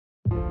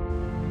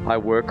I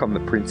work on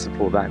the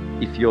principle that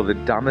if you're the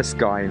dumbest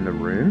guy in the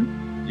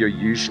room, you're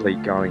usually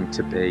going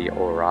to be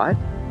all right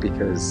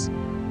because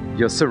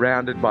you're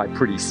surrounded by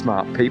pretty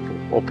smart people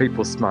or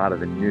people smarter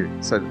than you.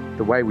 So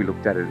the way we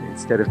looked at it,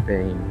 instead of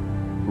being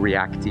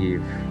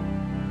reactive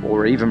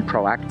or even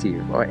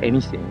proactive or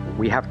anything,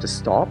 we have to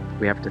stop.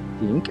 We have to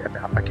think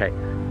about, okay,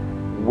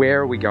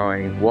 where are we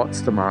going?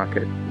 What's the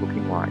market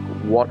looking like?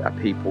 What are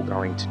people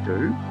going to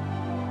do?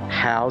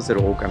 How's it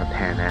all going to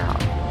pan out?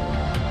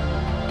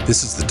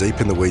 This is the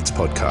Deep in the Weeds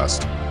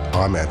podcast.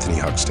 I'm Anthony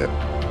Huckstep.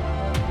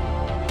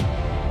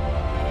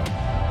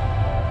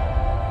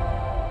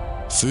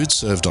 Food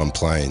served on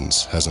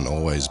planes hasn't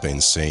always been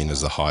seen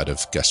as the height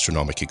of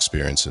gastronomic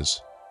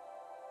experiences.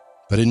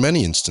 But in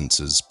many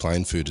instances,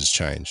 plane food has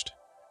changed.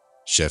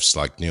 Chefs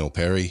like Neil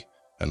Perry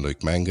and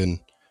Luke Mangan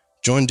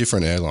joined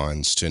different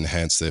airlines to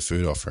enhance their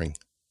food offering.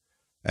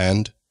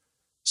 And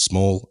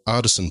small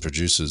artisan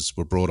producers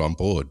were brought on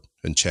board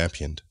and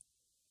championed.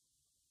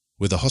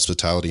 With the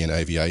hospitality and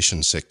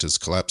aviation sectors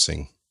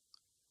collapsing,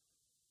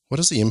 what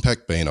has the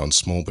impact been on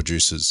small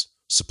producers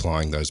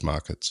supplying those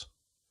markets?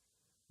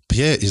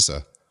 Pierre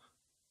Issa,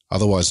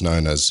 otherwise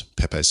known as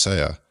Pepe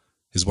Sea,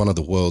 is one of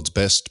the world's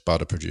best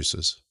butter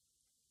producers.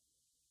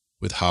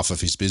 With half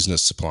of his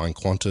business supplying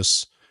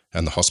Qantas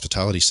and the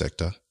hospitality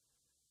sector,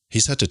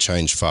 he's had to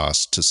change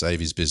fast to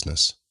save his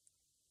business.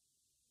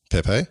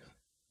 Pepe,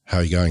 how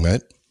are you going,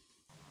 mate?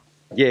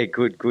 Yeah,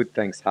 good.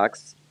 Thanks,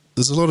 Hux.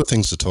 There's a lot of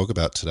things to talk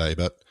about today,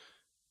 but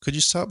could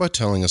you start by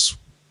telling us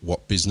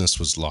what business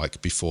was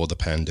like before the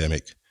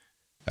pandemic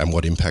and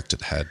what impact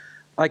it had?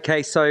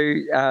 Okay,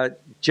 so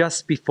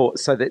just before,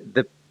 so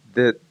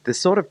the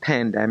sort of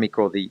pandemic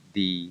or the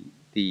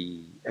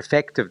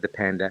effect of the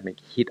pandemic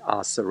hit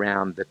us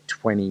around the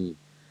 23rd,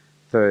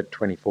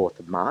 24th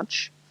of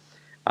March.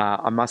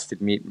 I must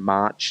admit,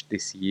 March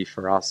this year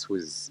for us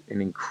was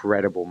an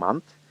incredible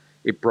month.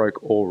 It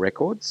broke all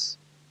records.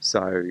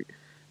 So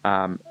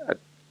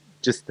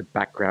just the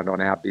background on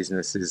our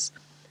business is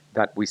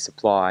that we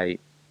supply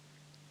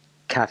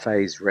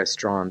cafes,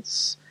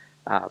 restaurants,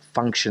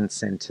 function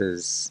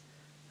centres,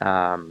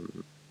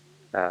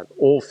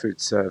 all food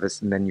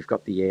service, and then you've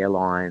got the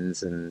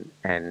airlines and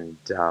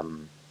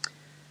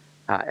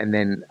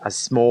then a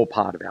small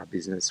part of our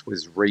business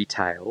was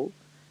retail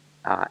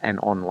and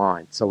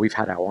online. So we've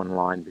had our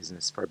online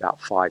business for about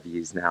 5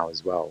 years now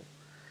as well.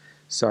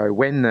 So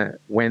when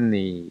it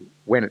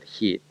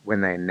hit,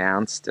 when they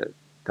announced it,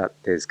 that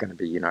there's going to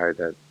be,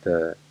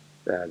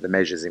 the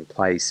measures in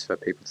place for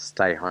people to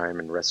stay home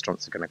and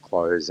restaurants are going to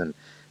close and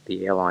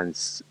the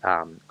airlines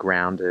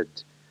grounded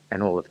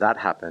and all of that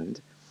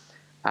happened,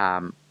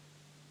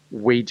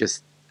 we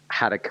just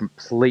had a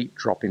complete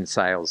drop in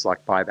sales,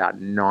 like by about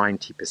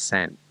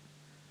 90%.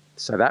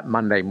 So that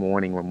Monday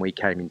morning when we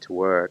came into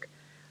work,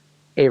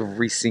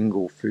 every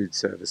single food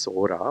service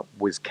order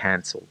was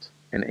cancelled.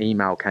 An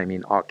email came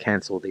in,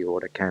 cancel the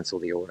order.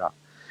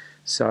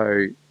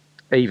 So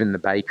even the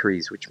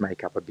bakeries, which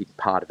make up a big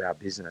part of our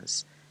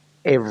business,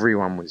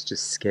 everyone was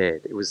just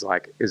scared. It was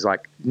like,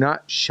 no,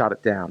 shut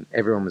it down.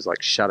 Everyone was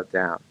like, shut it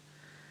down.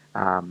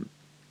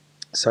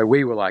 So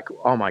we were like,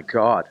 oh my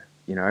God,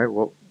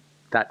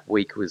 that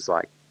week was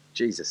like,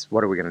 Jesus,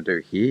 what are we going to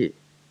do here?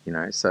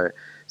 So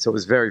it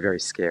was very, very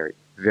scary,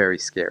 very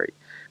scary.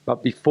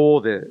 But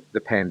before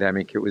the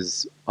pandemic, it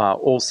was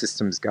all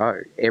systems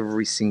go.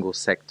 Every single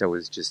sector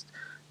was just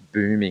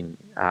booming.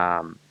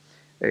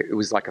 It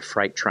was like a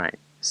freight train.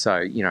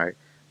 So,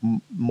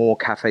 more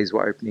cafes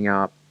were opening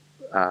up,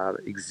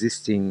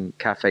 existing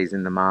cafes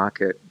in the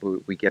market.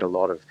 We get a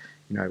lot of,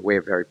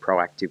 we're very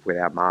proactive with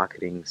our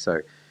marketing.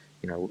 So,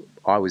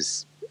 I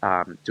was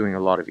doing a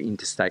lot of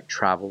interstate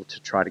travel to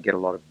try to get a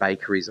lot of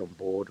bakeries on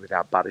board with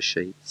our butter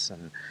sheets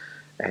and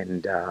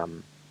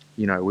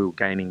we were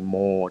gaining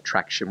more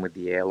traction with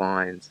the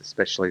airlines,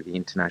 especially the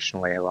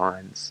international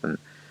airlines,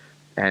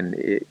 and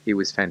it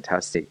was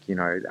fantastic.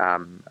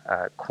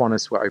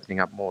 Qantas were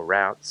opening up more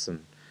routes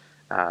and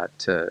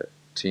to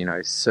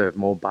serve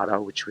more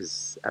butter, which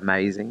was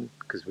amazing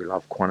because we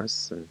love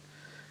Qantas, and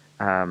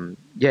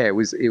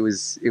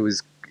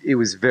it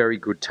was very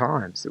good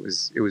times. It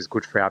was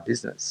good for our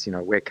business.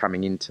 We're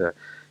coming in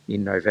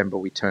November,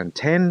 we turn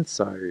 10,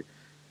 so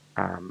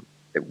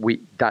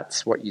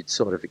that's what you'd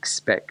sort of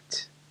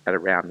expect at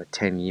around the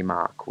 10-year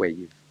mark, where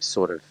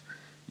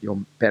you're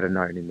better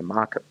known in the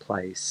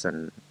marketplace,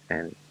 and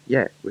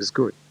it was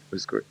good.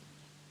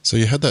 So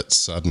you had that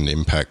sudden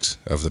impact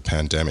of the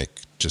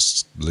pandemic,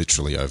 just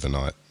literally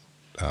overnight,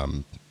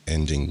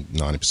 ending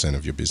 90%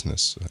 of your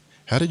business.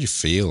 How did you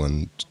feel,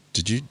 and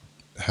did you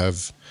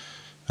have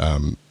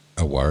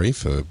a worry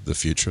for the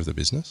future of the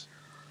business?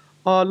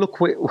 Oh, look,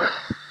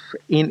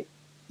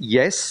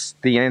 yes,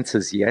 the answer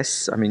is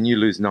yes. I mean, you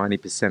lose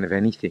 90% of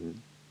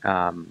anything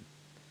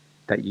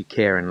that you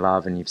care and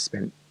love, and you've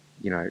spent,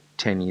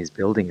 10 years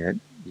building it.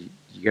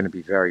 You're going to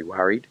be very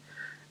worried.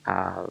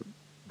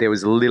 There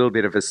was a little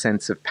bit of a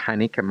sense of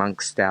panic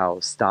amongst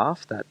our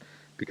staff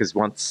because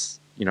once,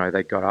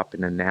 they got up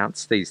and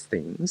announced these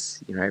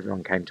things,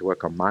 everyone came to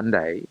work on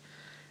Monday,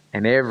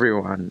 and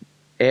everyone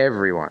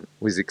everyone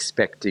was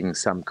expecting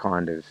some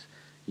kind of,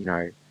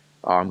 oh,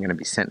 I'm going to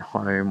be sent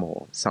home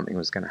or something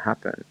was going to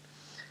happen.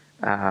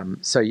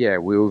 So yeah,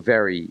 we were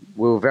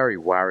very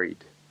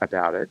worried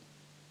about it,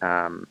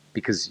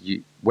 because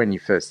when you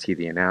first hear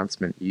the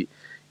announcement,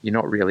 you're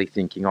not really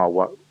thinking, oh,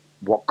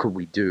 what could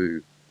we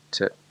do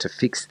to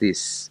fix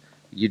this?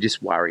 You're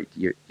just worried.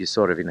 You're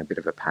sort of in a bit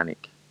of a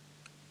panic.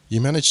 You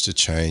managed to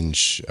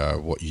change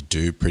what you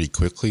do pretty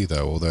quickly,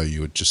 though, although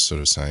you were just sort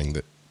of saying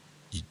that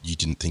you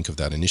didn't think of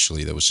that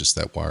initially. There was just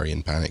that worry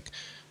and panic.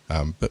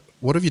 But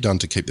what have you done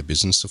to keep the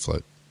business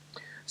afloat?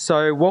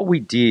 So what we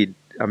did,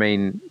 I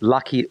mean,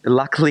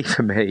 luckily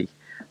for me,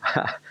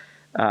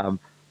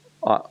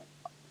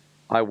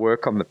 I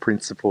work on the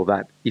principle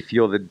that if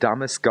you're the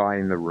dumbest guy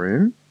in the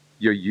room,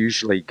 you're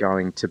usually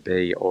going to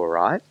be all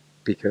right,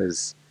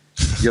 because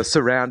you're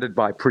surrounded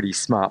by pretty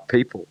smart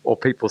people, or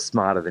people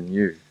smarter than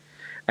you.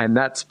 And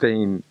that's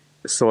been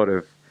sort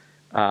of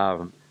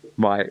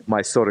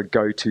my sort of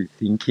go-to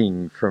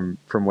thinking from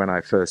when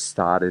I first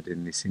started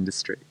in this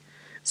industry.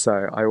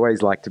 So I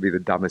always like to be the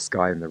dumbest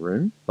guy in the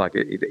room. Like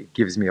it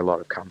gives me a lot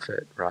of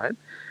comfort, right?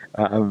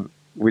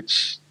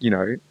 Which,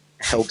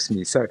 helps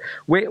me. So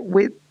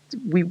we're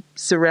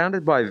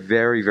surrounded by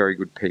very, very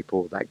good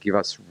people that give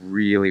us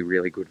really,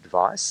 really good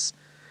advice.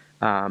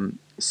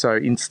 So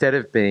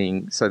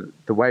the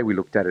way we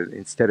looked at it,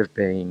 instead of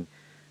being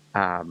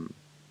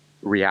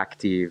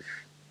reactive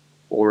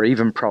or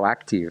even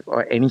proactive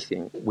or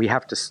anything, we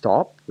have to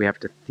stop. We have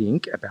to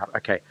think about,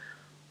 okay,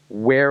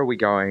 where are we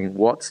going?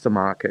 What's the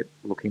market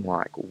looking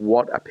like?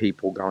 What are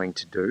people going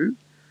to do?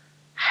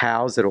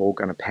 How's it all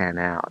going to pan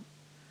out?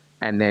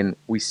 And then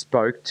we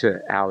spoke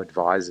to our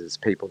advisors,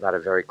 people that are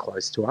very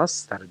close to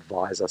us, that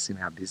advise us in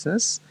our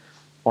business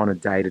on a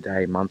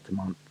day-to-day,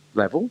 month-to-month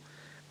level.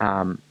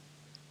 And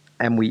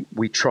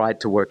we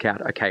tried to work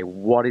out, okay,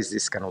 what is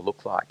this going to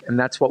look like? And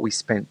that's what we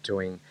spent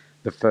doing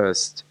the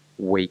first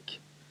week,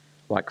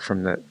 like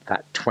from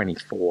that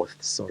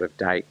 24th sort of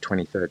date,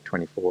 23rd,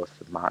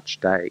 24th of March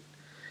date.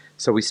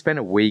 So we spent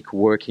a week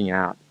working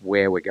out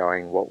where we're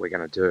going, what we're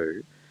going to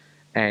do.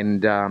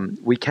 And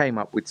we came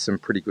up with some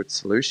pretty good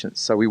solutions.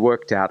 So we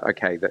worked out,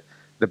 okay, that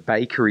the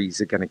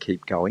bakeries are going to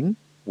keep going,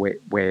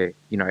 where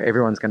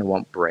everyone's going to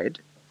want bread,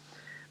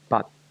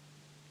 but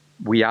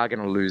we are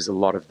going to lose a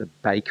lot of the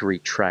bakery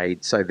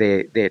trade. So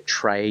their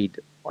trade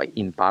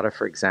in butter,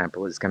 for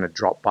example, is going to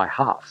drop by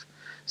half.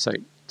 So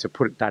to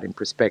put that in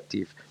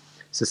perspective,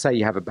 so say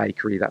you have a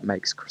bakery that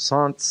makes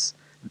croissants,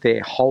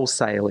 they're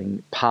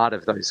wholesaling part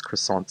of those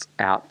croissants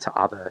out to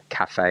other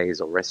cafes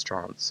or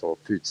restaurants or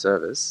food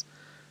service,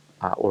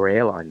 or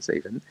airlines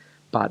even,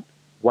 but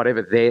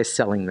whatever they're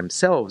selling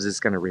themselves is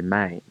going to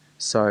remain.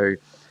 So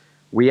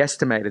we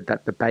estimated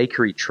that the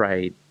bakery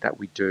trade that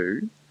we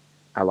do,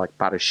 like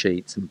butter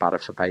sheets and butter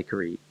for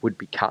bakery, would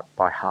be cut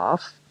by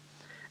half.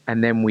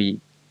 And then we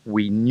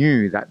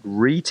knew that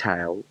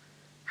retail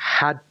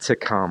had to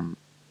come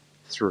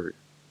through.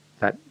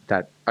 That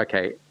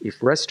okay,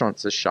 if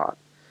restaurants are shut,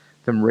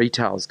 then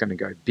retail is going to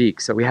go big.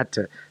 So we had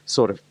to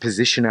sort of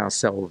position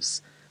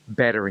ourselves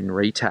better in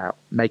retail,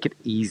 make it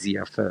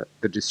easier for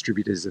the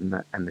distributors and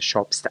the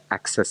shops to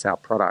access our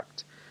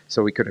product,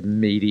 so we could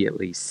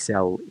immediately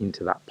sell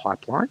into that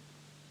pipeline.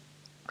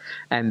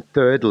 And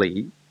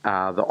thirdly, the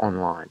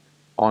online.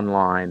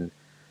 Online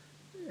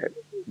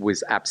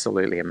was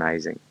absolutely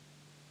amazing.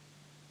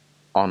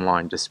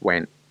 Online just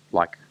went,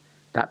 like,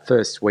 that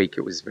first week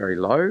it was very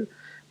low,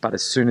 but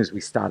as soon as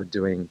we started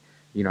doing,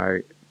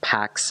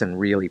 packs and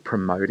really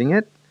promoting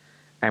it,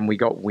 and we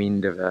got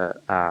wind of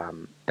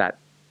that,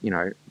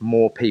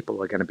 more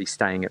people are going to be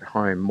staying at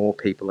home, more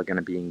people are going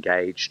to be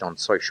engaged on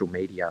social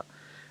media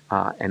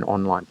and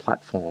online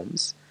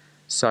platforms.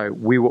 So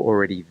we were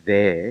already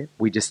there.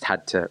 We just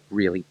had to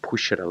really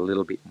push it a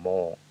little bit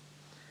more.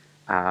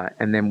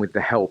 And then with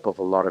the help of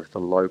a lot of the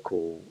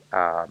local,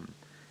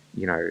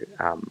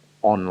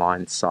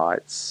 online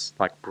sites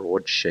like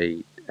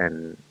Broadsheet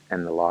and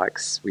the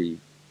likes,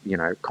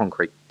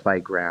 Concrete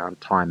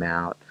Playground, Time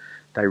Out,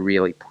 they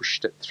really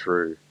pushed it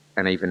through.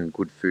 And even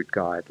Good Food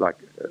Guide,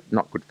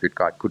 not Good Food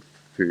Guide, Good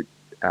Food,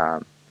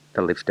 the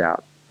Lift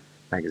Out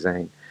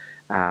magazine,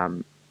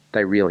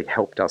 they really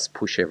helped us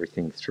push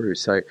everything through.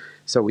 So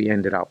we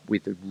ended up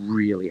with a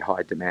really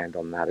high demand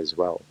on that as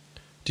well.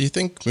 Do you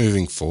think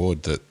moving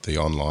forward that the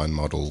online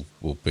model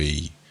will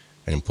be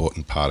an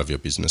important part of your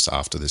business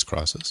after this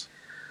crisis?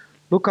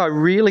 Look, I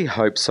really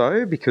hope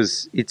so,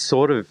 because it's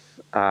sort of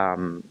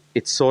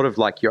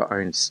like your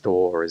own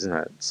store, isn't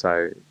it?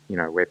 So,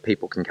 where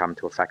people can come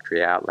to a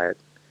factory outlet,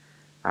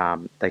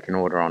 they can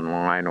order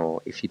online,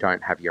 or if you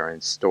don't have your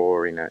own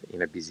store in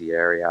a busy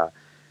area,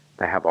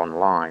 they have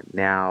online.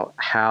 Now,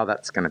 how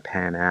that's going to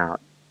pan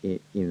out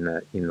in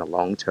the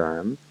long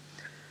term,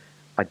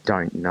 I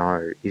don't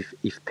know. If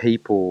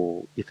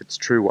it's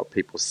true what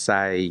people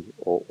say,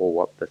 or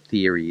what the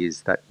theory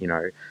is that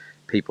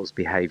people's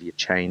behaviour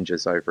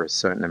changes over a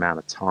certain amount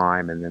of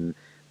time, and then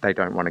they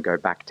don't want to go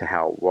back to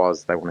how it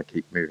was, they want to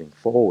keep moving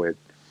forward,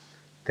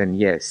 then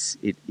yes,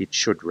 it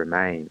should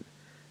remain.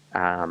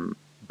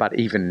 But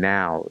even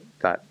now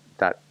that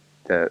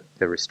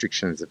the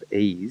restrictions have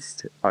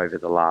eased over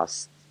the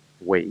last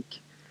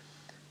week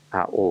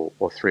or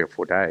 3 or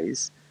 4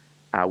 days,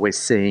 we're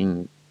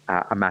seeing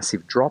a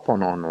massive drop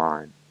on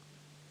online.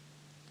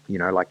 You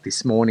know, like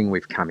this morning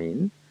we've come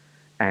in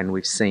and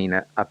we've seen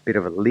a bit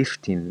of a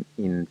lift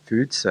in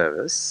food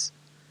service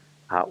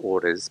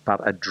orders, but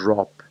a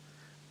drop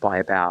by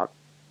about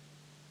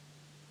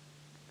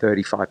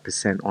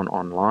 35% on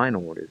online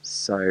orders.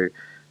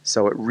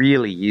 So it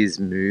really is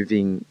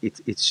moving.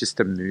 It's just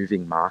a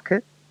moving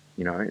market,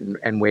 you know,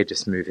 and we're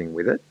just moving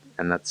with it.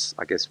 And that's,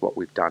 I guess, what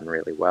we've done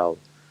really well.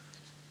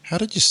 How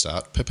did you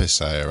start Pepe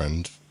Saya,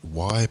 and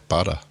why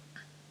butter?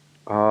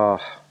 Oh,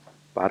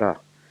 butter.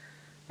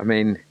 I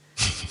mean,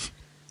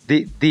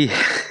 the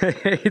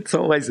it's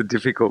always a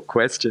difficult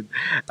question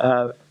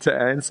to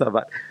answer,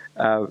 but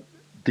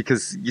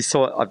because you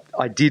saw,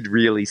 I did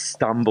really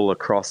stumble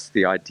across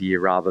the idea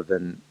rather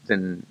than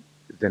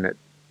it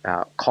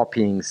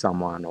copying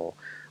someone or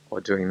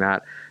doing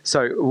that.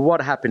 So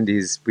what happened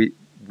is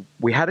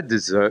we had a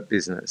dessert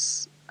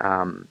business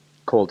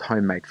called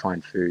Homemade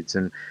Fine Foods,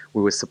 and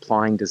we were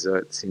supplying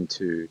desserts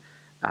into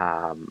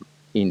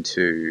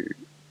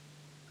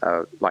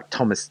like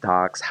Thomas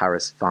Stark's,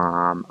 Harris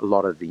Farm, a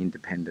lot of the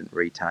independent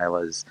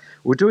retailers.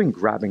 We're doing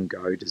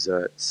grab-and-go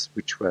desserts,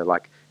 which were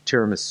like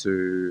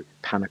tiramisu,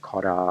 panna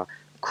cotta,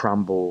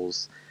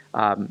 crumbles.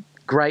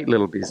 Great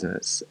little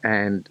business.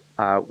 And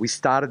we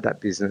started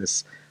that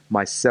business,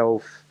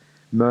 myself,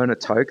 Myrna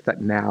Toke, that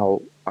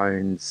now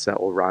owns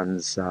or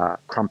runs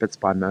Crumpets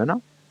by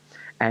Myrna,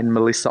 and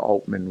Melissa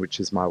Altman, which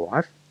is my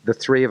wife. The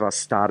three of us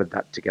started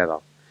that together.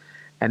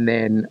 And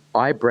then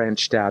I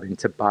branched out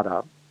into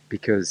butter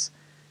because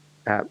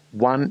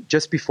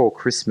just before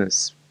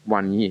Christmas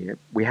one year,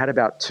 we had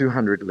about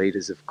 200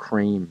 litres of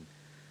cream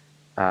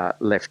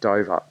left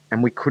over,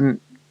 and we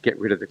couldn't get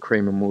rid of the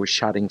cream, and we were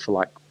shutting for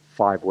like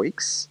 5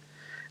 weeks.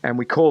 And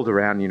we called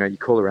around, you know, you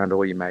call around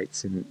all your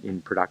mates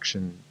in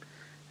production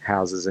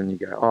houses and you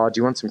go, oh, do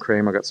you want some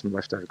cream? I got some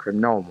leftover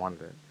cream. No one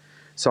wanted it.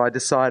 So I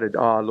decided,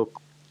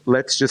 look,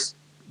 let's just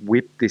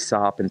whip this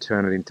up and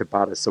turn it into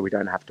butter so we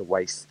don't have to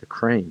waste the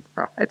cream,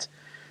 right?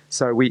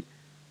 So we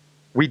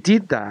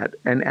did that,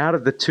 and out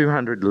of the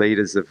 200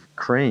 litres of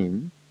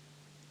cream,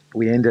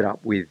 we ended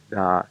up with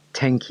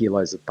 10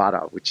 kilos of butter,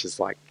 which is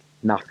like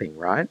nothing,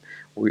 right?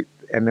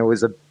 And there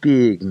was a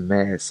big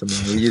mess. I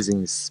mean, we were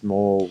using this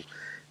small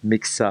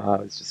mixer.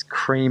 It was just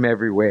cream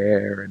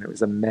everywhere, and it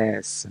was a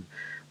mess. And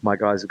my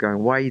guys were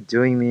going, why are you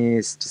doing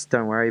this? Just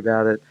don't worry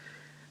about it.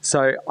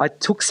 So I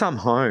took some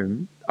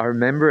home. I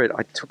remember it.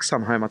 I took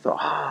some home. I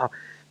thought,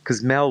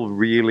 because Mel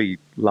really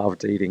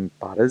loved eating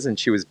butters, and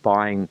she was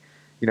buying,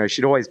 you know,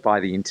 she'd always buy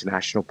the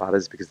international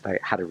butters because they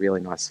had a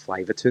really nice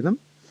flavour to them.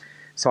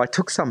 So I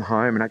took some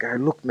home and I go,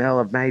 look, Mel,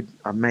 I've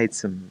made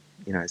some,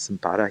 you know, some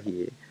butter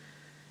here.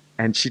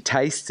 And she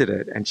tasted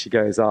it and she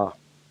goes,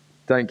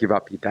 don't give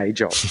up your day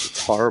job.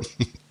 It's horrible.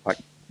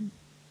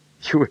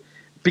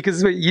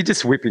 Because you're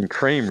just whipping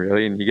cream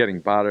really and you're getting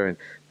butter, and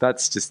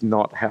that's just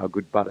not how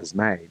good butter's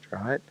made,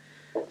 right?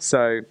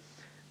 So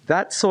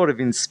that sort of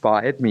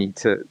inspired me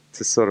to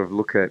sort of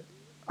look at,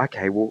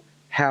 okay, well,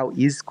 how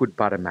is good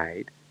butter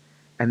made?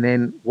 And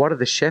then what are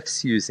the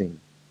chefs using?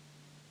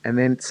 And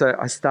then so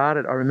I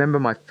remember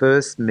my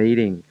first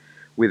meeting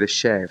with a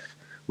chef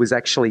was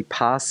actually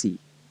Parsi.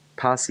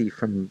 Parsi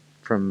from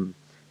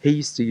he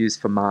used to use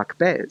for Mark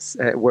Best,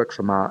 work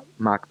for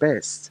Mark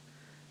Best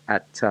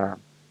at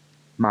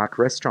Mark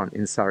Restaurant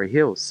in Surrey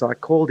Hills. So I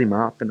called him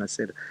up and I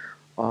said,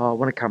 I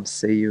want to come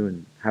see you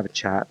and have a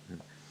chat.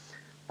 And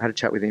I had a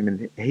chat with him,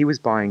 and he was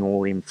buying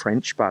all in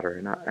French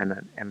butter.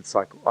 And it's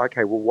like,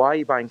 okay, well, why are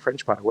you buying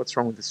French butter? What's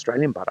wrong with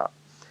Australian butter?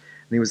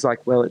 And he was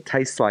like, well, it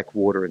tastes like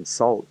water and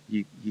salt.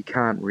 You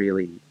can't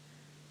really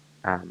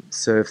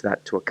serve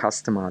that to a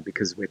customer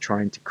because we're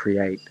trying to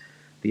create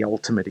the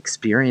ultimate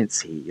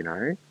experience here, you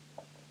know?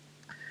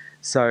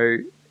 So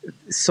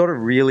it sort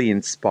of really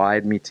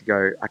inspired me to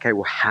go, okay,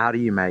 well, how do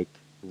you make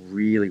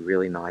really,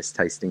 really nice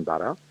tasting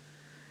butter?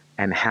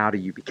 And how do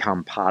you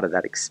become part of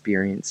that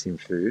experience in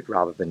food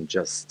rather than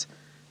just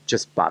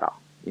butter,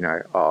 you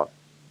know,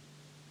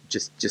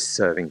 just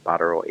serving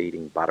butter or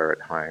eating butter at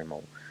home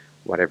or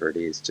whatever it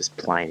is, just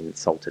plain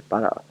salted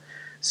butter.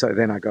 So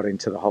then I got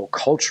into the whole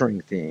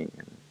culturing thing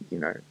and, you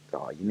know,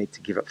 you need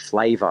to give it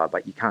flavour,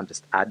 but you can't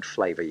just add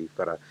flavour. You've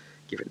got to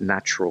give it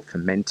natural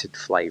fermented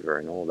flavour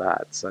and all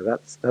that. So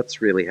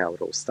that's really how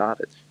it all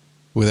started.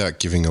 Without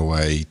giving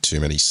away too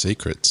many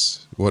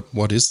secrets,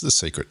 what is the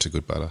secret to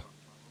good butter?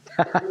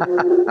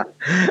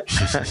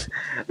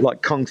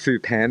 Like Kung Fu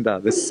Panda,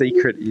 the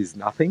secret is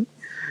nothing.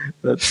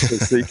 That's the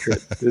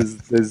secret.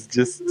 There's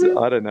just,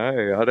 I don't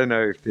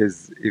know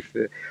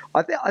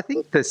I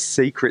think the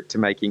secret to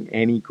making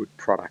any good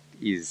product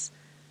is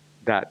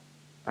that,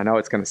 I know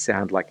it's going to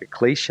sound like a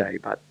cliche,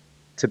 but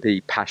to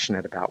be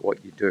passionate about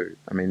what you do.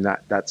 I mean,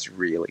 that's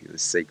really the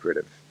secret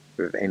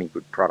of any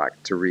good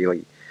product, to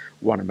really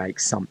want to make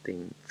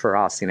something. For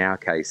us, in our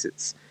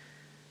case,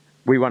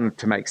 we wanted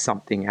to make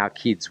something our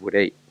kids would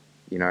eat,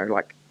 you know,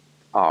 like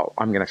oh,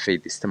 I'm going to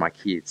feed this to my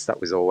kids.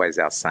 That was always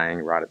our saying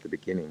right at the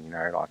beginning,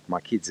 like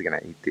my kids are going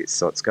to eat this.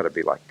 So it's got to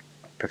be like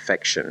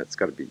perfection. It's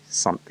got to be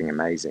something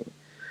amazing.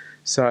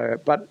 So,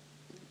 but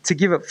to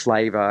give it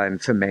flavour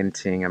and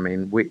fermenting, I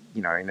mean,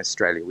 in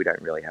Australia, we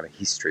don't really have a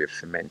history of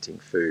fermenting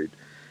food,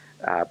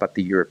 but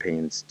the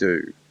Europeans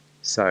do.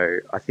 So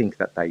I think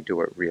that they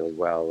do it really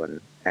well,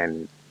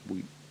 and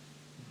we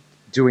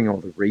doing all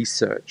the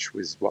research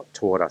was what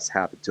taught us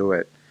how to do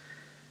it,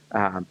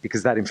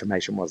 because that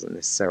information wasn't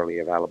necessarily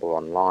available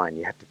online.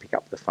 You had to pick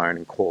up the phone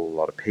and call a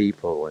lot of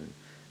people, and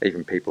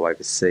even people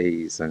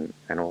overseas and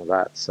all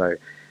that. So,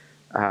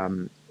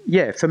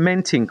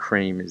 fermenting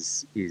cream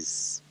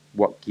is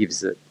what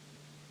gives it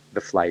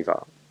the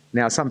flavour.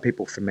 Now, some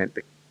people ferment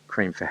the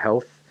cream for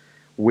health.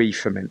 We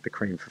ferment the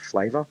cream for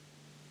flavour.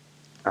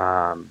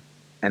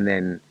 And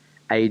then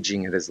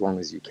aging it as long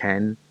as you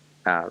can.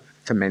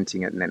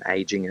 Fermenting it and then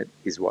aging it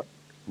is what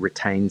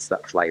retains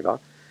that flavour.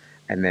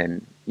 And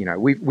then,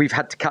 we've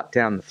had to cut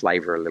down the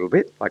flavour a little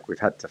bit. Like, we've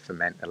had to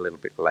ferment a little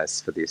bit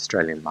less for the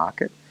Australian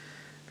market,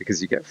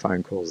 because you get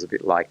phone calls a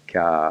bit like,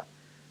 oh,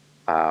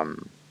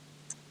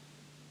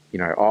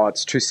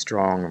 it's too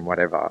strong and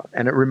whatever.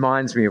 And it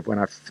reminds me of when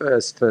I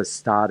first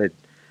started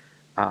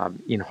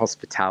in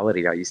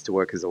hospitality. I used to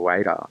work as a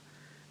waiter,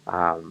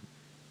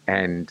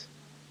 and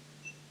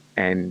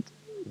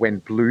when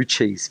blue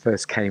cheese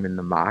first came in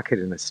the market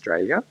in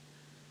Australia,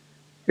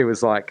 it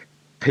was like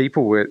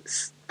people were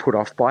put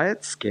off by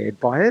it, scared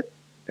by it.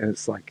 And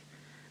it's like,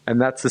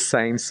 and that's the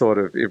same sort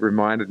of, it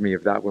reminded me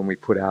of that when we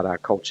put out our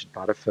cultured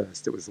butter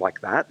first. It was like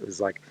that. It was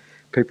like,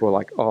 people were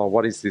like, oh,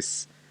 what is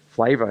this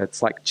flavor?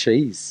 It's like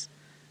cheese.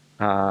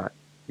 The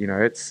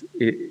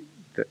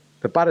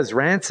butter's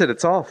rancid,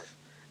 it's off.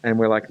 And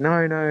we're like, no,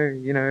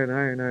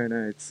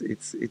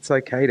 it's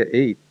okay to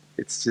eat.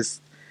 It's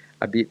just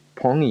a bit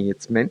pongy.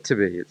 It's meant to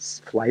be. It's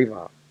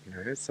flavor,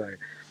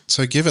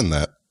 So given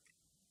that,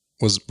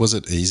 was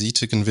it easy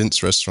to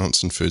convince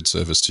restaurants and food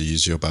service to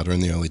use your butter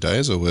in the early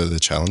days, or were there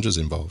challenges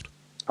involved?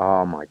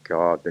 Oh my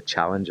God, the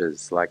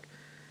challenges. Like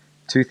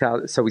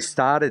 2000. So we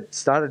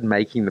started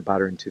making the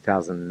butter in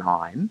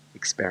 2009,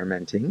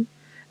 experimenting,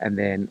 and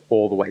then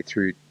all the way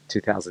through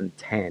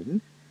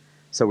 2010.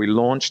 So we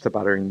launched the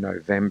butter in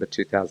November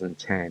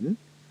 2010,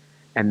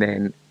 and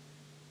then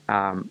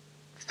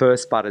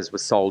first butters were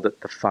sold at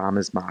the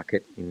farmers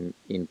market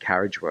in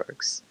Carriage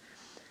Works.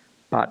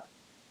 But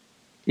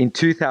in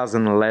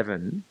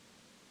 2011,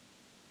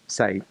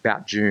 say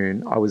about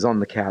June, I was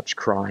on the couch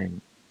crying,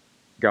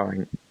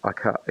 going,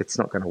 it's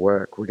not going to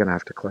work. We're going to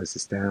have to close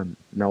this down.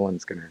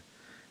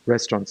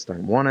 Restaurants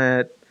don't want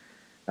it.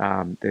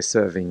 They're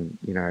serving,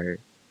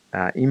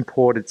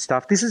 imported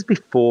stuff. This is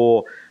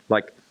before,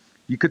 like,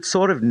 you could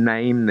sort of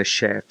name the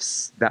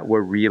chefs that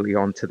were really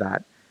onto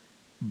that.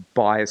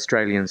 Buy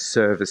Australian,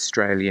 serve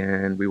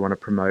Australian. We want to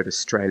promote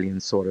Australian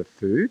sort of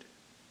food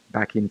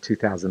back in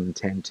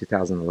 2010,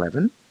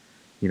 2011.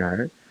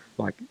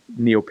 Like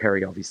Neil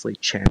Perry obviously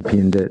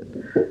championed it.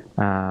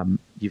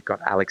 You've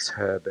got Alex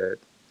Herbert,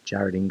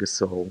 Jared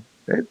Ingersoll.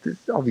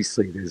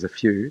 Obviously, there's a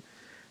few.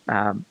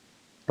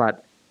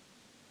 But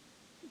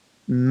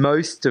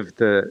most of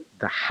the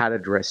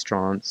hatted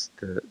restaurants,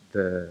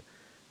 the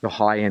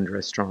high-end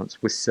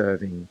restaurants were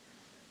serving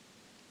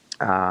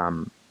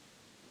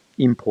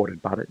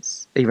imported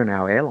butters, even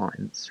our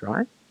airlines,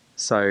 right?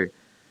 So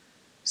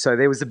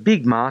there was a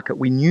big market.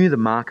 We knew the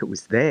market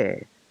was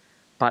there,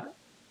 but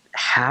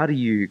how do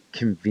you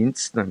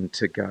convince them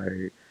to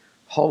go,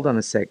 hold on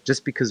a sec,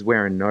 just because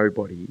we're a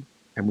nobody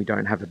and we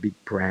don't have a big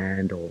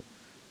brand or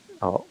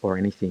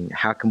anything,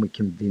 how can we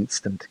convince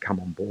them to come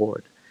on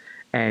board?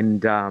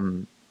 And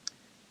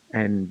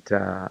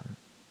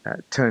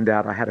turned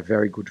out I had a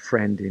very good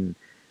friend in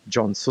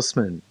John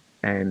Sussman,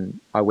 and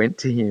I went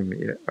to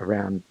him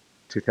around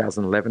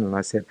 2011 and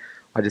I said,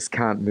 I just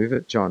can't move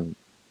it, John.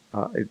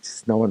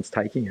 It's no one's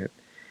taking it.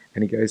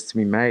 And he goes to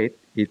me, mate,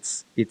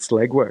 it's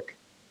legwork.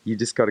 You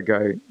just got to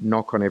go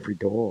knock on every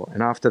door.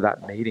 And after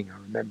that meeting, I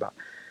remember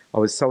I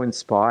was so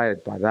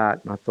inspired by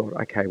that. And I thought,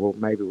 okay, well,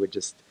 maybe we're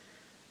just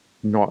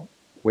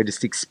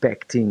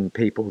expecting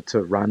people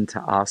to run to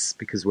us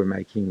because we're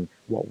making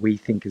what we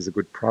think is a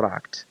good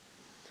product.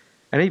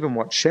 And even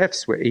what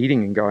chefs were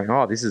eating and going,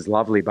 oh, this is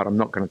lovely, but I'm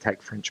not going to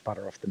take French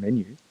butter off the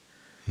menu.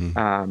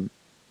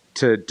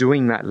 To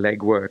doing that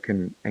legwork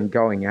and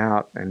going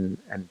out and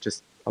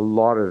just a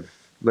lot of,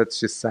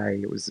 let's just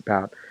say it was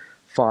about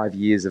 5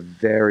 years of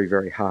very,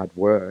 very hard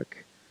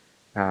work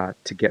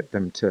to get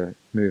them to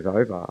move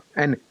over.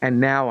 And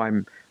now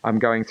I'm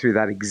going through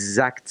that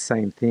exact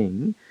same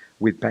thing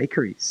with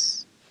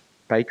bakeries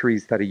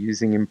that are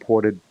using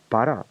imported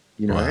butter,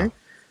 Wow.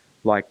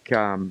 Like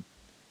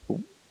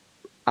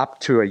up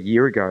to a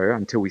year ago,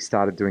 until we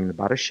started doing the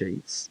butter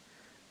sheets,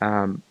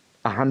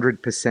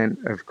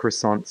 100% of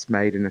croissants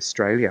made in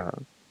Australia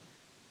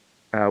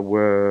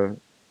were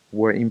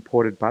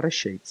imported butter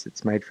sheets.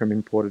 It's made from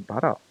imported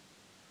butter.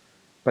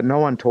 But no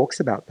one talks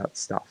about that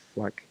stuff.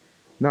 Like,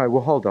 no,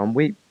 well, hold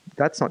on.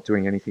 That's not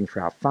doing anything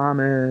for our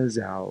farmers,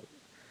 the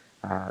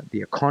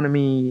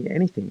economy,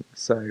 anything.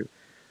 So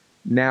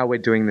now we're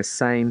doing the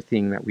same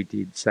thing that we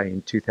did, say,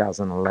 in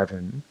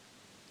 2011.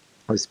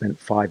 I spent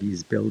 5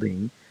 years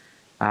building.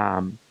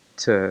 We're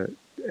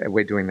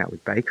doing that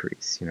with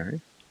bakeries, you know.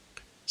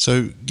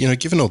 So,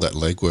 given all that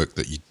legwork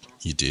that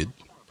you did,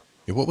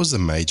 what was the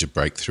major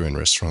breakthrough in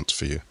restaurants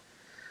for you?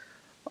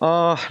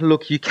 Oh,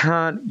 look, you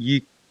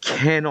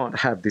cannot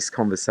have this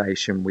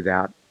conversation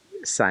without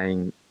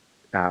saying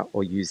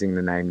or using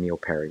the name Neil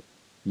Perry.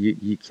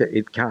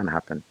 It can't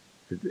happen.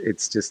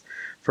 It's just,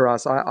 for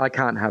us, I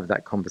can't have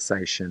that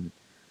conversation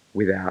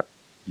without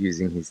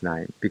using his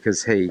name,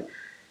 because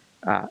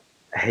I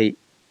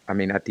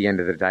mean, at the end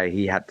of the day,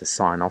 he had to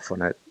sign off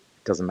on it.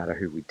 It doesn't matter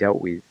who we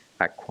dealt with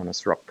at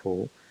Qantas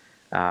Rockpool.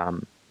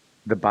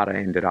 The butter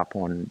ended up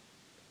on,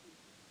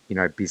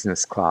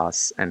 business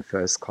class and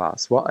first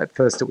class. Well, at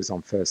first it was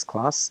on first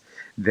class,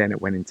 then it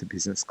went into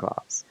business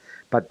class.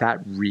 But that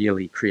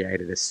really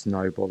created a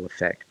snowball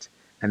effect.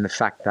 And the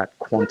fact that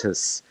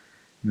Qantas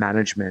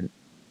management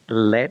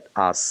let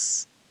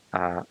us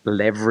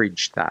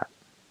leverage that.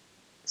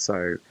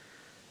 So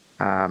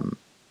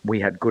we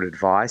had good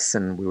advice,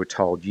 and we were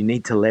told, you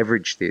need to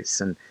leverage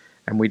this. And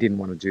we didn't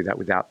want to do that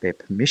without their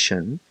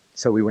permission.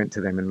 So we went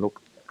to them and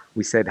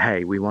we said,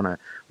 hey, we want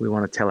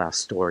to tell our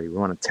story. We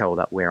want to tell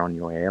that we're on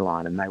your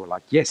airline. And they were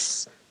like,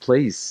 yes,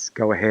 please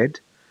go ahead.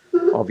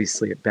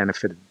 Obviously, it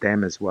benefited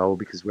them as well,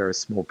 because we're a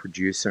small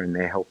producer and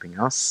they're helping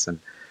us.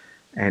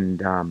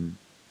 And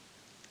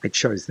it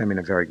shows them in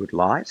a very good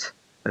light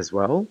as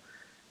well.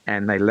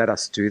 And they let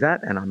us do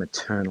that. And I'm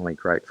eternally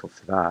grateful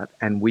for that.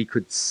 And we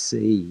could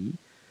see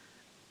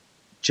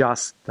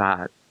just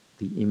that,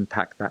 the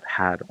impact that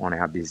had on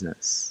our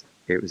business.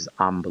 It was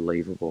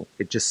unbelievable.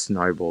 It just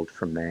snowballed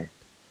from there.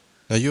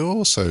 Now, you've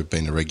also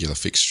been a regular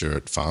fixture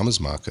at farmers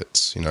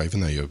markets.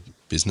 Even though your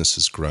business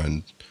has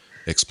grown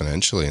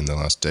exponentially in the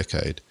last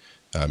decade,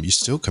 you're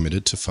still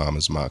committed to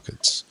farmers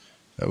markets.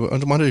 I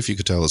wonder if you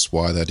could tell us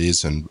why that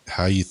is and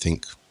how you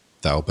think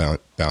they'll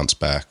bounce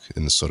back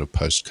in the sort of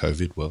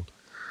post-COVID world.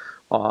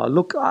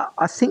 Look,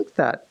 I think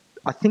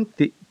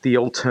the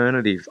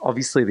alternative,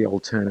 obviously the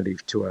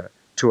alternative to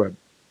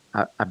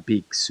a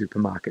big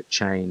supermarket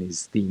chain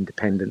is the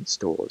independent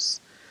stores.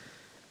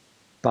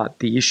 But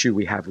the issue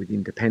we have with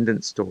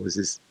independent stores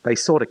is they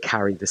sort of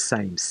carry the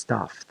same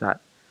stuff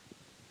that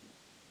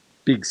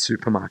big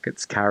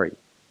supermarkets carry.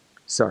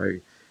 So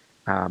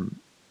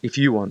if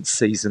you want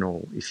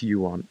seasonal, if you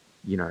want,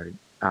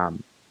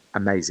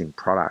 amazing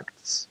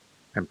products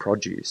and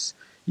produce,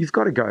 you've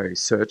got to go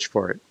search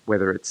for it,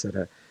 whether it's at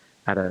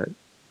a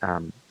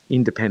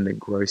independent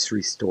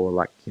grocery store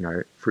like,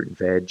 fruit and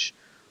veg,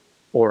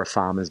 or a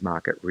farmer's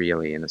market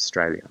really in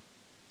Australia.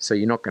 So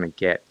you're not going to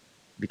get,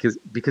 because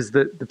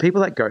the people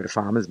that go to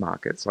farmers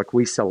markets, like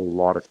we sell a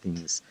lot of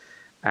things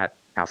at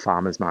our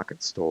farmers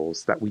market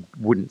stalls that we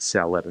wouldn't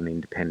sell at an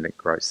independent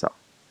grocer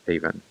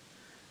even,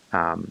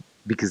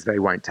 because they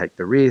won't take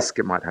the risk.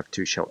 It might have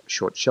too short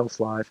shelf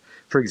life.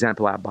 For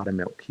example, our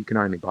buttermilk, you can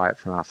only buy it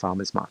from our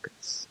farmers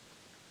markets.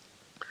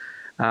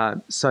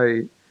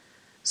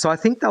 So I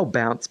think they'll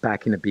bounce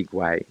back in a big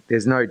way.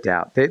 There's no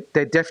doubt.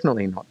 They're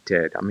definitely not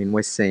dead. I mean,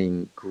 we're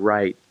seeing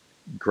great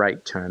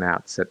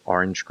turnouts at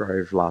Orange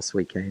Grove last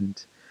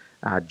weekend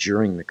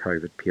during the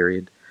COVID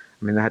period.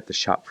 I mean, they had to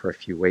shut for a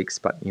few weeks,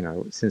 but,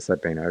 since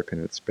they've been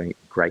open, it's been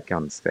great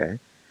guns there.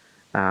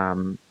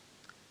 In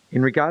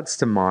regards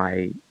to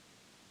my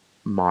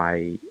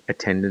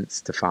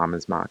attendance to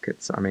farmers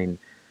markets, I mean,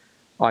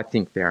 I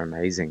think they're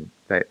amazing.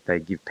 They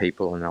give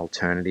people an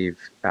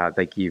alternative.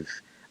 They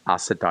give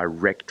us a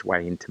direct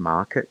way into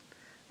market.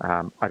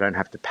 I don't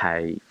have to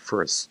pay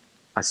for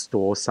a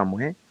store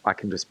somewhere. I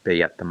can just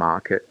be at the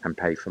market and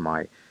pay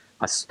for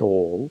a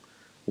stall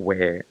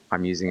where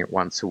I'm using it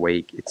once a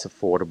week. It's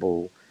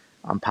affordable.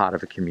 I'm part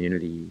of a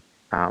community.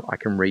 I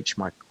can reach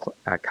my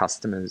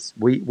customers.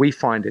 We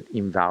find it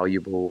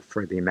invaluable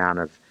for the amount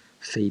of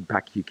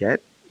feedback you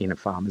get in a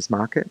farmer's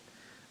market.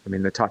 I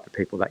mean, the type of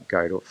people that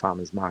go to a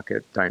farmer's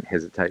market don't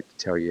hesitate to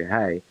tell you,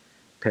 hey,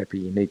 Pepe,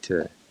 you need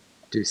to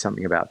do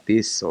something about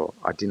this, or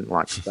I didn't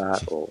like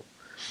that, or,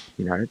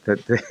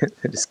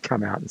 they just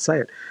come out and say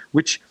it,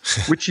 which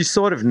you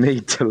sort of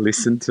need to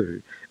listen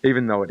to,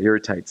 even though it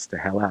irritates the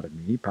hell out of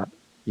me. But,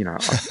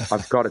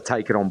 I've got to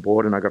take it on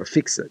board and I've got to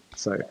fix it.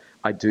 So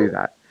I do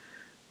that.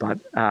 But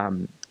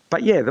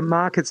yeah, the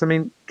markets, I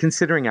mean,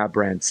 considering our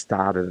brand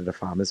started at a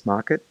farmer's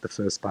market, the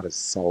first butters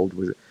sold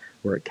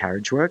were at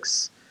Carriage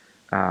Works.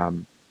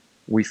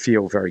 We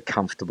feel very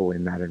comfortable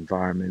in that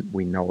environment.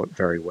 We know it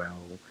very well.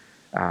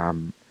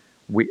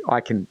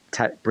 I can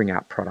bring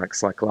out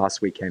products like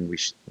last weekend.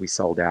 We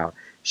sold our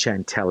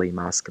Chantilly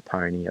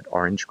mascarpone at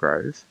Orange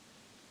Grove,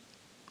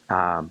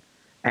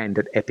 and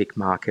at Epic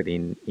Market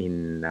in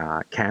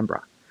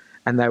Canberra,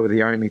 and they were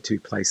the only two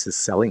places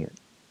selling it.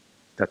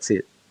 That's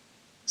it.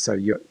 So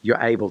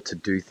you're able to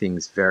do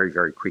things very,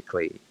 very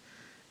quickly,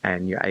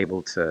 and you're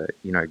able to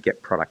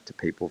get product to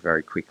people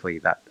very quickly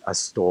that a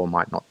store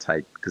might not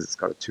take because it's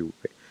got a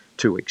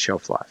two-week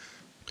shelf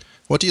life.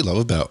 What do you love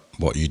about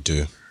what you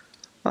do?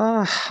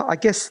 I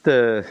guess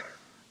the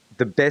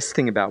best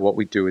thing about what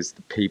we do is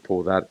the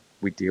people that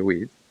we deal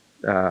with.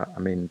 I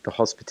mean, the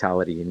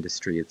hospitality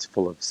industry, it's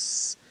full of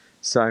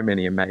so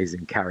many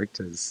amazing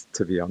characters,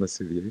 to be honest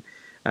with you,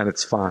 and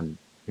it's fun.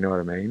 You know what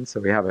I mean? So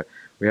we have a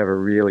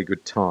really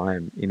good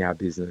time in our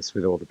business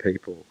with all the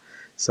people.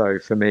 So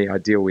for me, I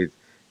deal with,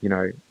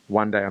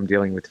 one day I'm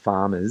dealing with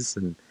farmers,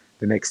 and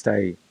the next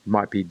day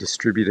might be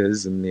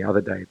distributors, and the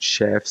other day it's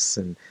chefs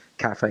and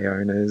cafe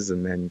owners,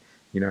 and then,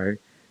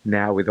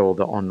 now with all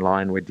the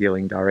online, we're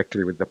dealing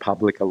directly with the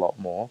public a lot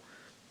more.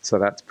 So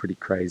that's pretty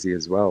crazy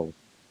as well.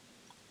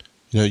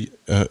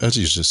 As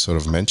you're just sort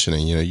of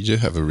mentioning, you do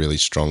have a really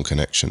strong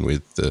connection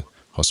with the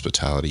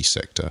hospitality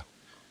sector.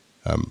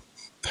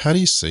 How do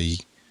you see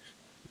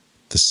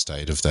the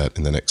state of that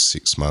in the next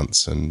 6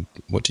 months, and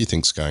what do you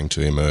think is going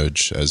to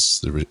emerge as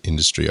the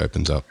industry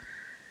opens up?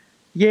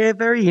 Yeah,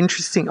 very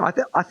interesting. I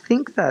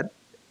think that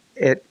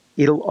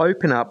it'll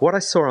open up. What I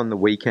saw on the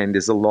weekend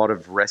is a lot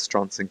of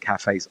restaurants and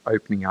cafes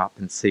opening up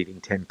and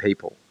seating 10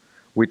 people,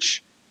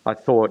 which I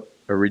thought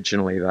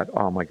originally that,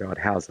 oh my God,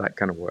 how's that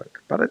going to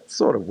work? But it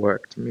sort of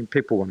worked. I mean,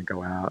 people want to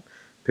go out,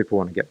 people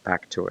want to get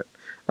back to it.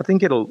 I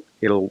think it'll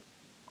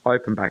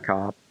open back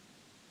up,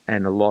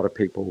 and a lot of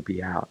people will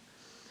be out.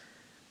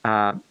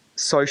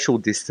 Social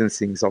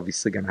distancing is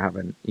obviously going to have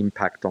an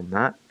impact on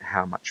that,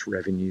 how much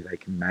revenue they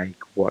can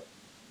make, what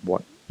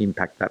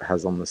impact that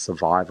has on the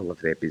survival of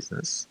their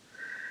business.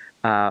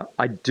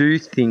 I do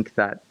think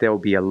that there'll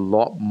be a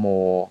lot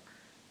more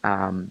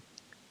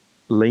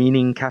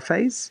leaning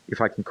cafes, if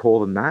I can call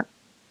them that,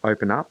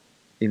 open up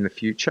in the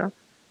future.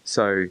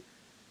 So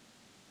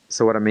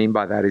what I mean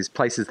by that is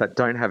places that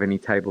don't have any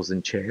tables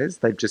and chairs,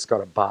 they've just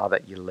got a bar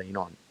that you lean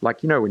on.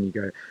 Like, when you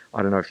go,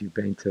 I don't know if you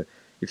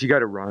go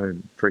to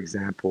Rome, for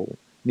example,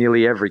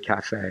 nearly every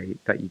cafe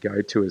that you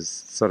go to is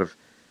sort of,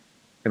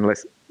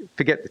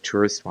 forget the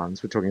tourist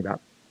ones, we're talking about,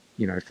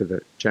 for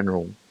the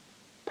general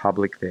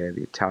public there,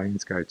 the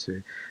Italians go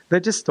to, they're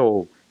just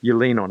all, you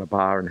lean on a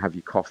bar and have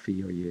your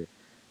coffee or your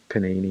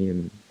panini,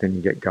 and then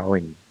you get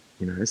going,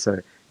 so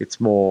it's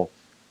more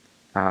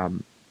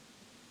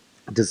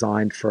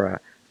designed for a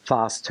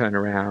fast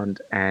turnaround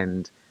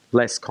and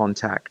less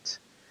contact.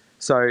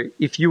 So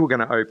if you were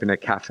going to open a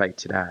cafe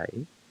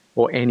today,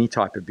 or any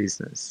type of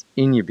business,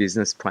 in your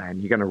business plan,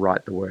 you're going to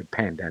write the word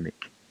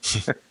pandemic,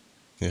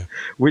 yeah,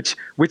 which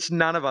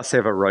none of us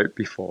ever wrote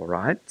before,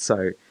 right?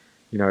 So,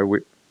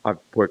 I've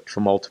worked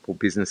for multiple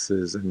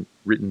businesses and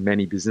written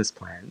many business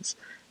plans,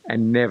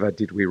 and never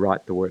did we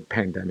write the word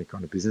pandemic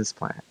on a business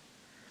plan.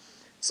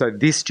 So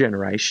this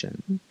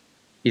generation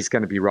is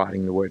going to be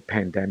writing the word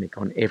pandemic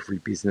on every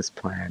business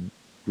plan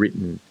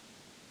written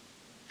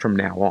from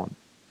now on.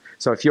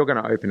 So if you're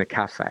going to open a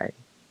cafe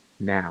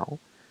now,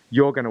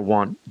 you're going to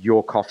want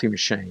your coffee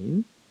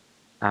machine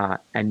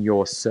and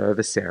your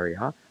service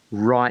area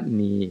right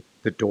near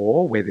the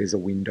door where there's a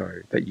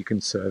window that you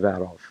can serve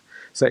out of.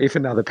 So if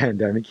another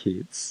pandemic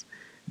hits,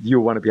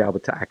 you'll want to be able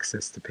to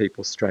access to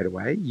people straight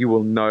away. You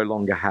will no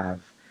longer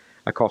have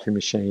a coffee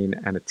machine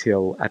and a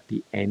till at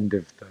the end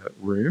of the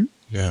room.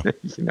 Yeah.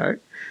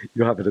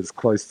 You'll have it as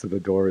close to the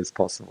door as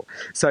possible.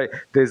 So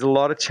there's a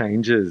lot of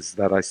changes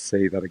that I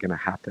see that are going to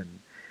happen.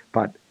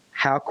 But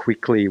how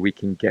quickly we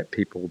can get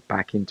people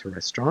back into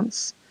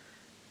restaurants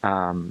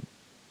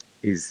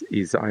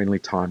is only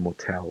time will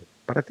tell.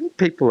 But I think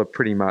people are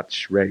pretty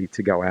much ready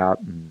to go out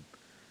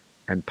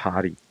and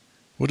party.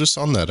 Well, just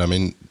on that, I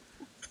mean,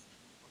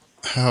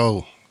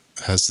 how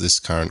has this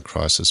current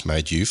crisis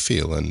made you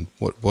feel, and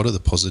what are the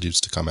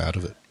positives to come out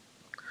of it?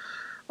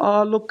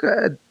 Oh, look,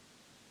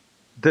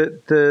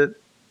 the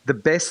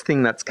best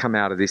thing that's come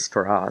out of this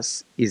for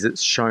us is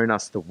it's shown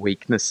us the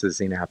weaknesses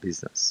in our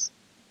business.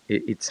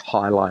 It's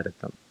highlighted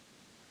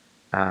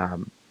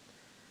them.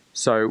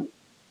 So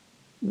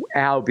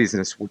our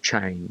business will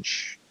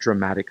change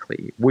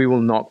dramatically. We will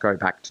not go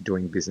back to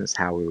doing business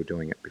how we were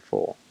doing it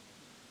before.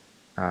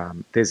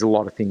 There's a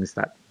lot of things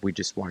that we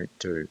just won't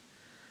do.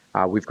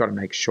 We've got to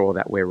make sure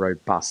that we're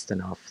robust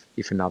enough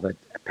if another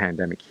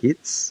pandemic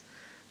hits.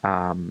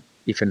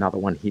 If another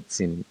one hits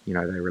in, they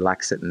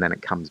relax it and then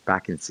it comes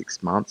back in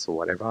 6 months or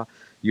whatever,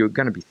 you're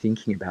going to be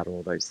thinking about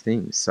all those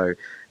things. So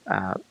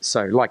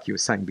like you were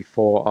saying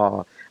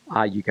before,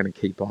 are you going to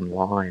keep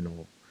online?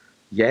 Or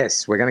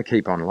yes, we're going to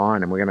keep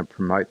online and we're going to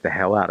promote the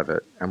hell out of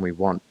it. And we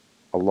want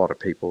a lot of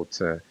people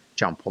to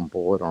jump on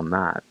board on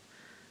that.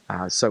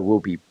 So we'll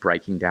be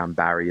breaking down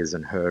barriers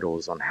and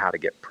hurdles on how to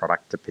get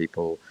product to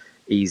people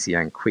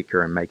easier and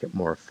quicker and make it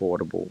more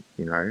affordable,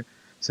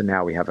 So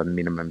now we have a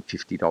minimum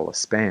 $50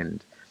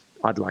 spend.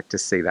 I'd like to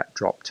see that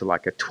drop to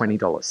like a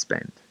 $20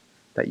 spend,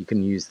 that you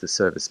can use the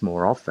service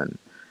more often.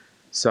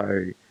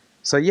 So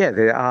yeah,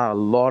 there are a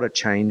lot of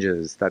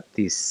changes that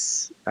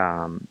this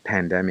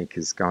pandemic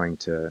is going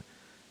to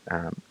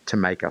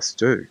make us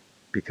do,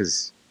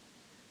 because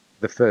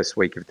the first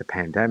week of the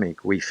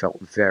pandemic, we felt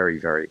very,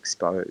 very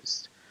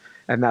exposed.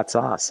 And that's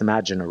us.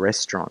 Imagine a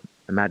restaurant,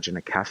 imagine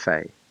a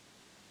cafe,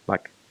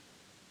 like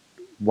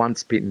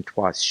once bitten,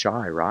 twice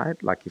shy,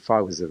 right? Like if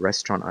I was a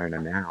restaurant owner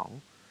now,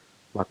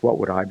 like what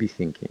would I be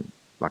thinking?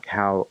 Like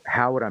how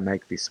would I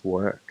make this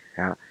work?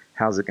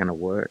 How's it going to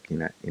work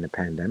in a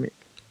pandemic?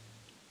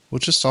 Well,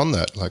 just on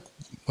that, like,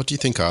 what do you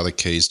think are the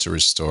keys to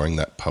restoring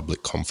that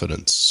public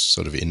confidence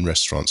sort of in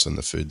restaurants and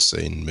the food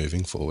scene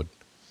moving forward?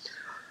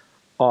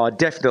 Oh,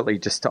 definitely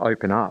just to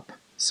open up.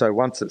 So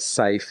once it's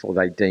safe, or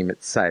they deem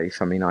it safe,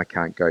 I mean, I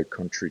can't go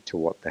contrary to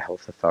what the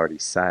health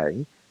authorities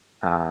say,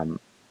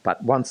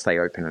 but once they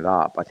open it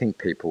up, I think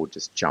people will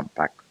just jump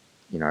back.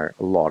 You know,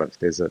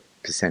 there's a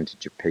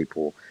percentage of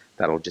people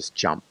that'll just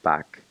jump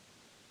back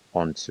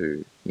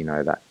onto, you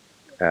know, that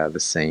the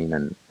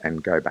scene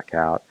and go back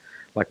out.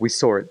 Like we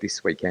saw it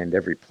this weekend.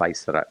 Every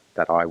place that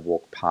I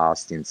walked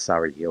past in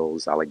Surrey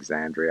Hills,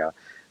 Alexandria,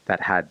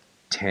 that had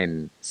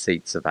 10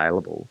 seats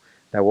available,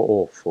 they were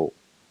all full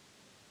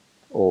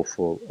all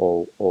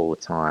the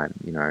time.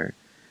 You know,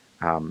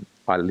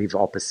 I live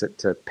opposite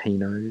to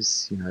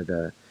Pino's, you know,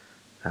 the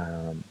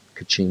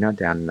Cucina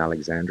down in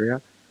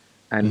Alexandria,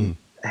 and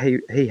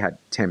he had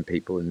 10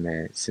 people in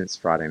there since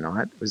Friday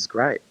night. It was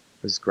great.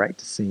 It was great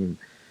to see him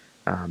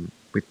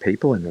with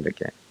people in it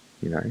again,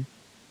 you know.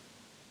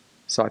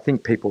 So I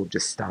think people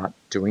just start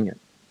doing it.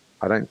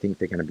 I don't think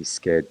they're going to be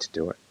scared to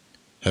do it.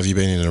 Have you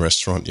been in a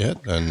restaurant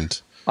yet?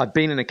 And I've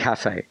been in a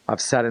cafe.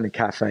 I've sat in a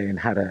cafe and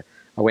I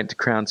went to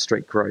Crown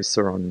Street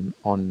Grocer on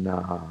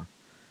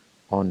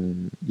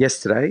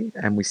yesterday,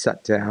 and we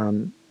sat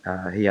down.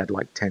 He had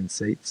like 10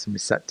 seats, and we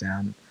sat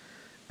down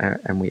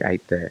and we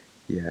ate there.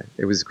 Yeah,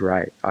 it was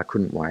great. I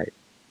couldn't wait.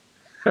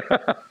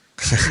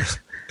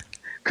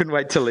 Couldn't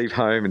wait to leave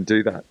home and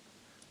do that.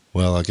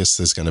 Well, I guess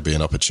there's going to be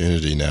an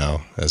opportunity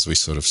now as we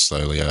sort of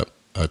slowly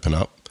open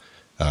up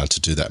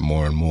to do that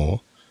more and more.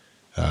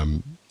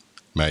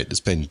 Mate, it's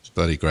been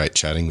bloody great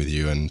chatting with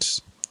you, and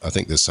I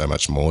think there's so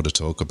much more to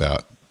talk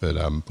about, but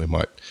we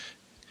might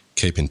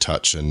keep in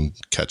touch and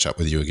catch up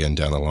with you again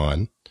down the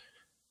line.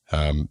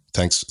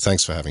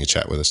 Thanks for having a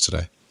chat with us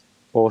today.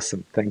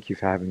 Awesome. Thank you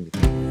for having me.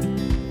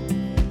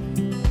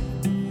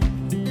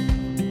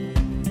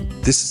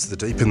 This is the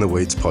Deep in the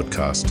Weeds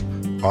podcast.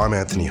 I'm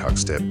Anthony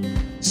Huckstep.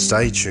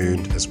 Stay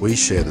tuned as we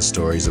share the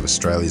stories of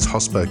Australia's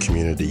hospo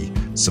community,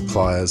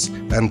 suppliers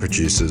and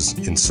producers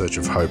in search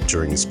of hope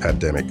during this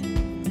pandemic.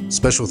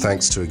 Special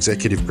thanks to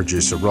executive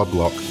producer Rob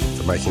Locke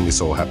for making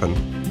this all happen.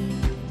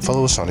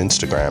 Follow us on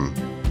Instagram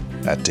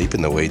at Deep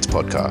in the Weeds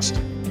Podcast,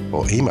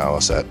 or email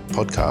us at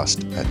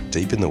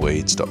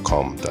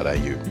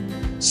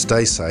podcast@deepintheweeds.com.au.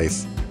 Stay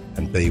safe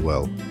and be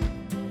well.